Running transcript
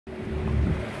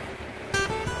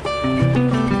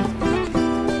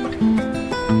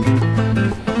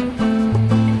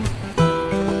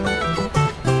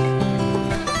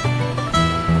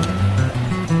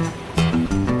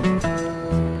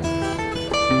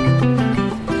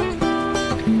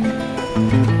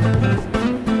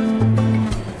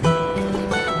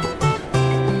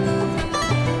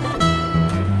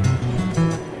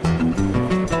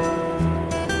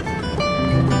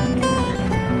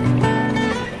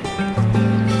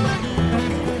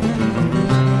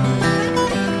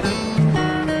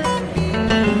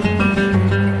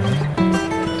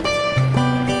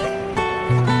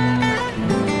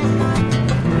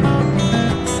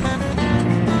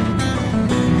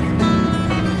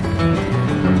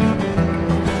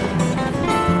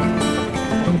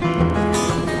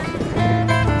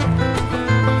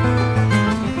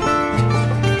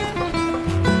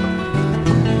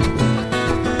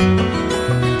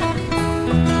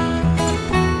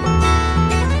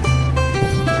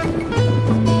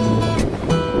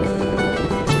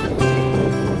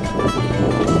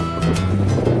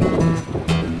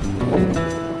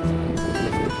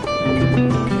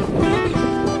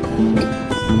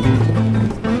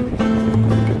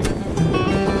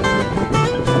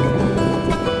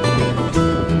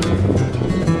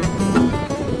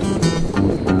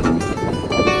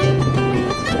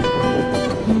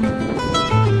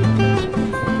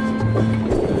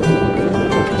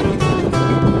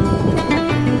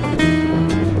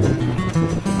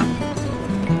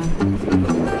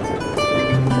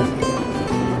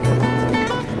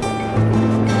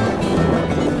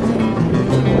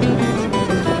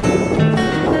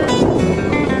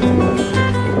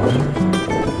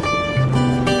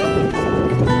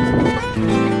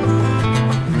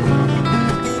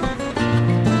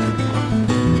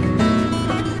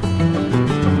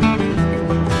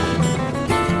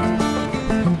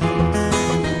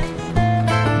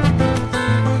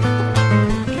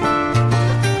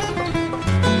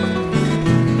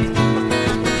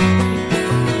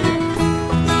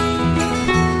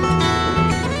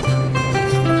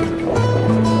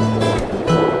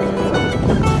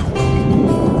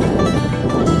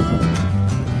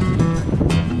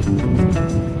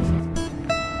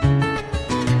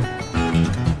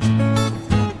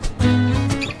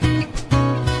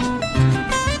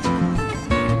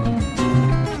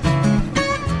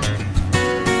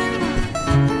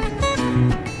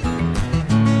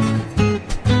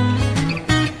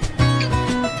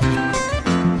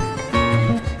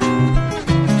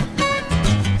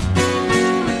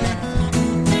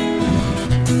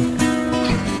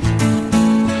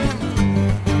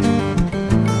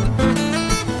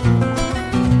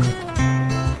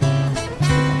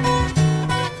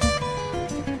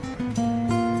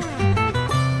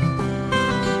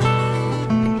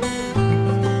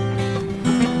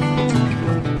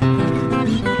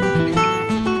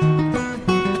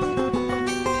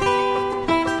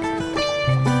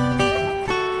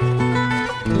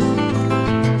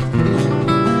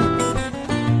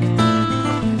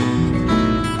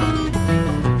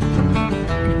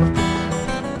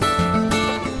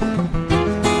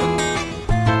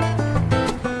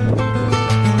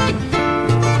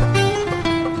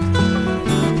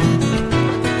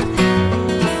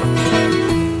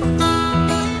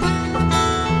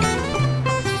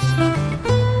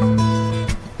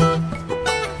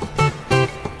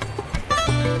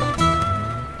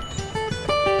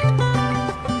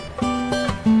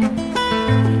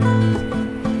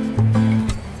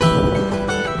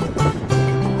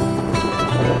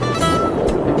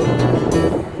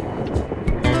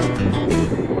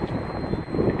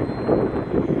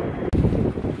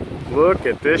Look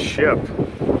at this ship.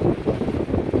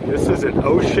 This is an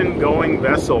ocean-going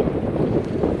vessel.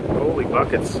 Holy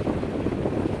buckets.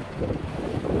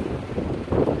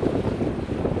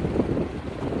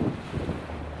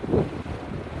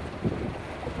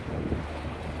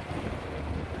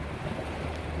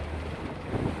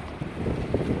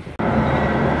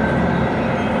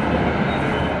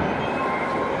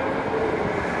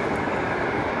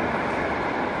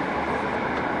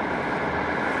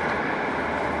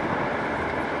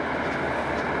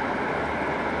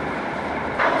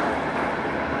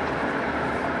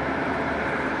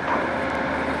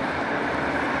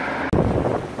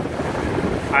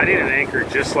 I need an anchor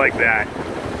just like that.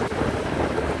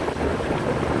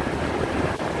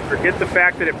 Forget the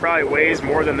fact that it probably weighs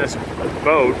more than this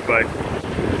boat, but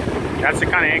that's the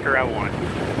kind of anchor I want.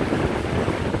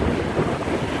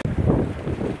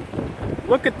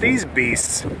 Look at these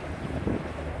beasts.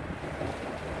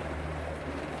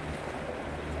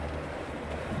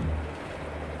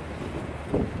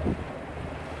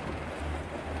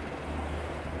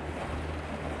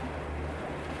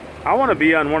 I want to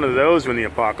be on one of those when the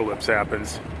apocalypse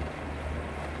happens.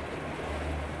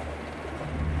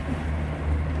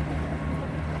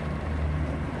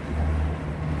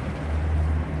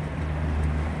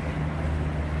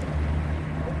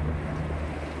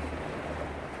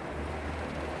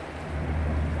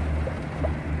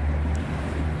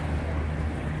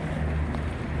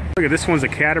 Look at this one's a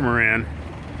catamaran.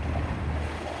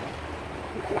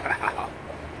 Wow.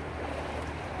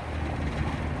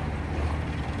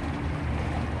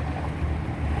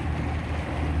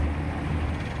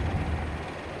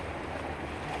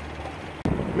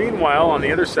 Meanwhile, on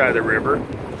the other side of the river,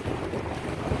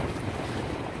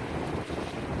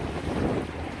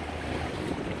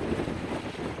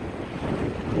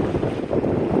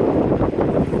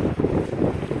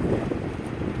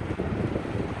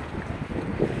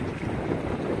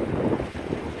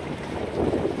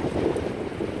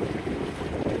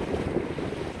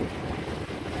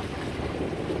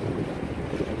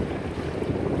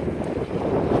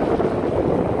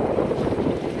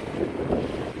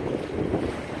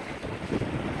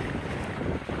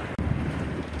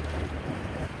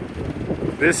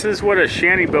 this is what a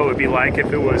shanty boat would be like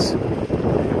if it was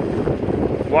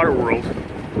Waterworld.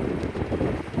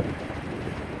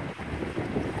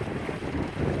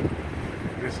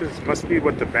 Must be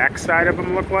what the backside of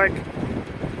them look like.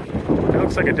 It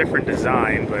looks like a different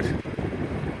design, but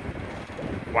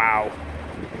wow.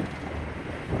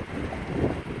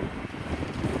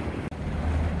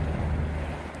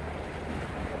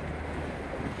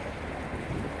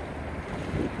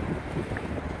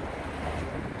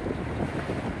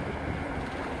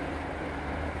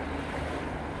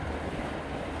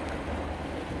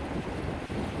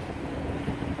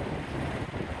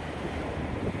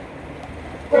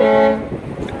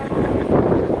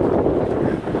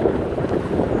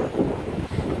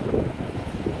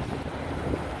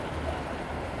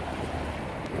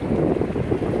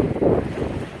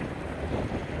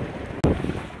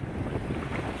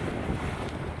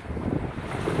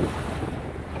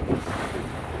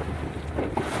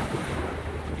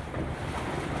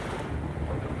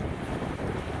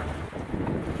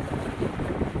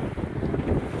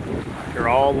 They're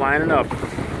all lining up.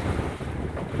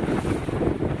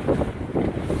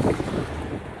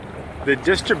 The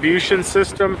distribution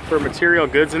system for material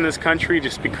goods in this country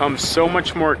just becomes so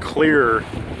much more clearer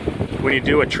when you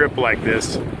do a trip like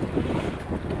this.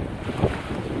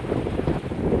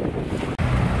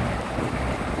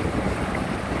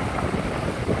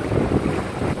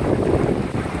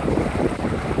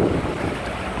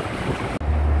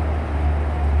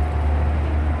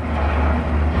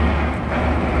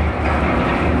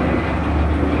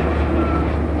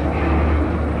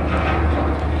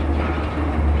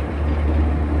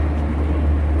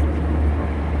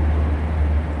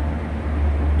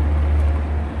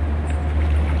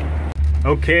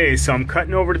 Okay, so I'm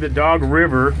cutting over to the Dog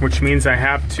River, which means I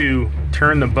have to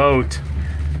turn the boat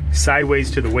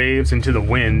sideways to the waves and to the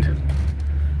wind.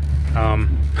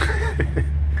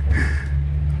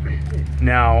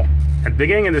 Now, at the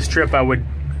beginning of this trip, it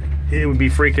would be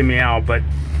freaking me out, but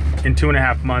in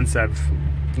 2.5 months, I've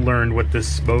learned what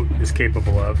this boat is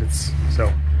capable of.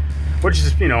 Which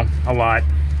is, you know, a lot.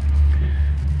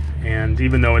 And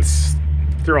even though it's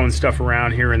throwing stuff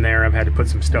around here and there, I've had to put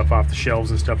some stuff off the shelves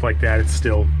and stuff like that, it's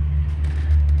still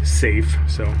safe.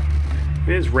 So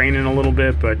it is raining a little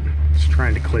bit, but it's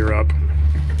trying to clear up.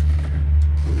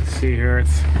 Let's see here,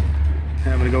 it's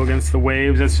having to go against the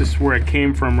waves. That's just where it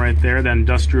came from right there, that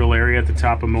industrial area at the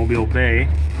top of Mobile Bay.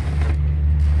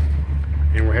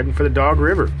 And we're heading for the Dog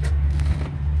River.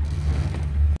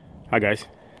 Hi guys.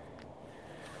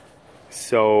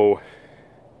 So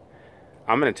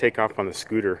I'm gonna take off on the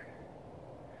scooter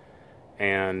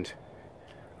and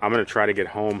I'm gonna try to get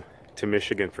home to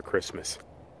Michigan for Christmas.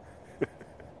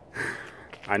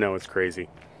 I know, it's crazy.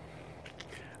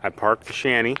 I parked the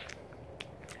shanty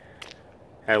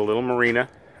at a little marina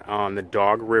on the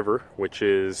Dog River, which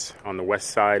is on the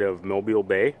west side of Mobile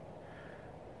Bay.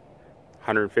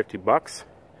 $150,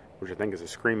 which I think is a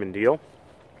screaming deal.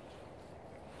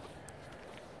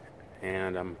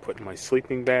 And I'm putting my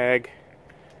sleeping bag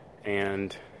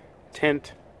and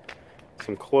tent,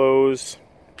 some clothes.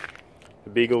 The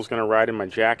Beagle's gonna ride in my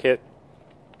jacket,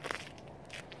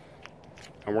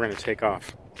 and we're gonna take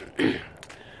off.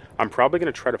 I'm probably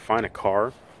gonna try to find a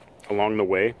car along the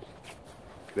way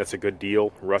that's a good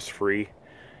deal, rust-free.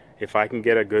 If I can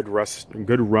get a good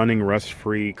running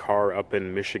rust-free car up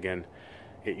in Michigan,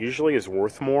 it usually is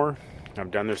worth more.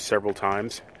 I've done this several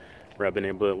times where I've been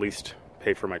able to at least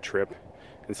pay for my trip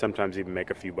and sometimes even make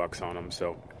a few bucks on them.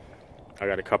 So I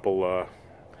got a couple on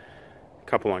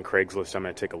Craigslist I'm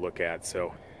going to take a look at.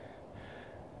 So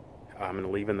I'm going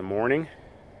to leave in the morning,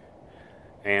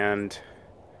 and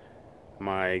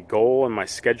my goal and my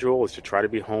schedule is to try to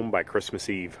be home by Christmas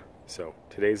Eve. So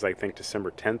today's, I think,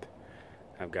 December 10th.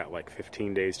 I've got like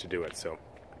 15 days to do it, so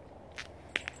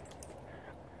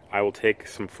I will take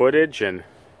some footage and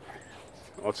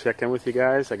I'll check in with you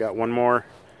guys. I got one more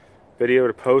video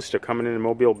to post of coming into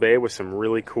Mobile Bay with some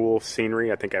really cool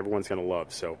scenery I think everyone's going to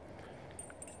love. So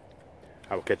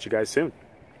I will catch you guys soon.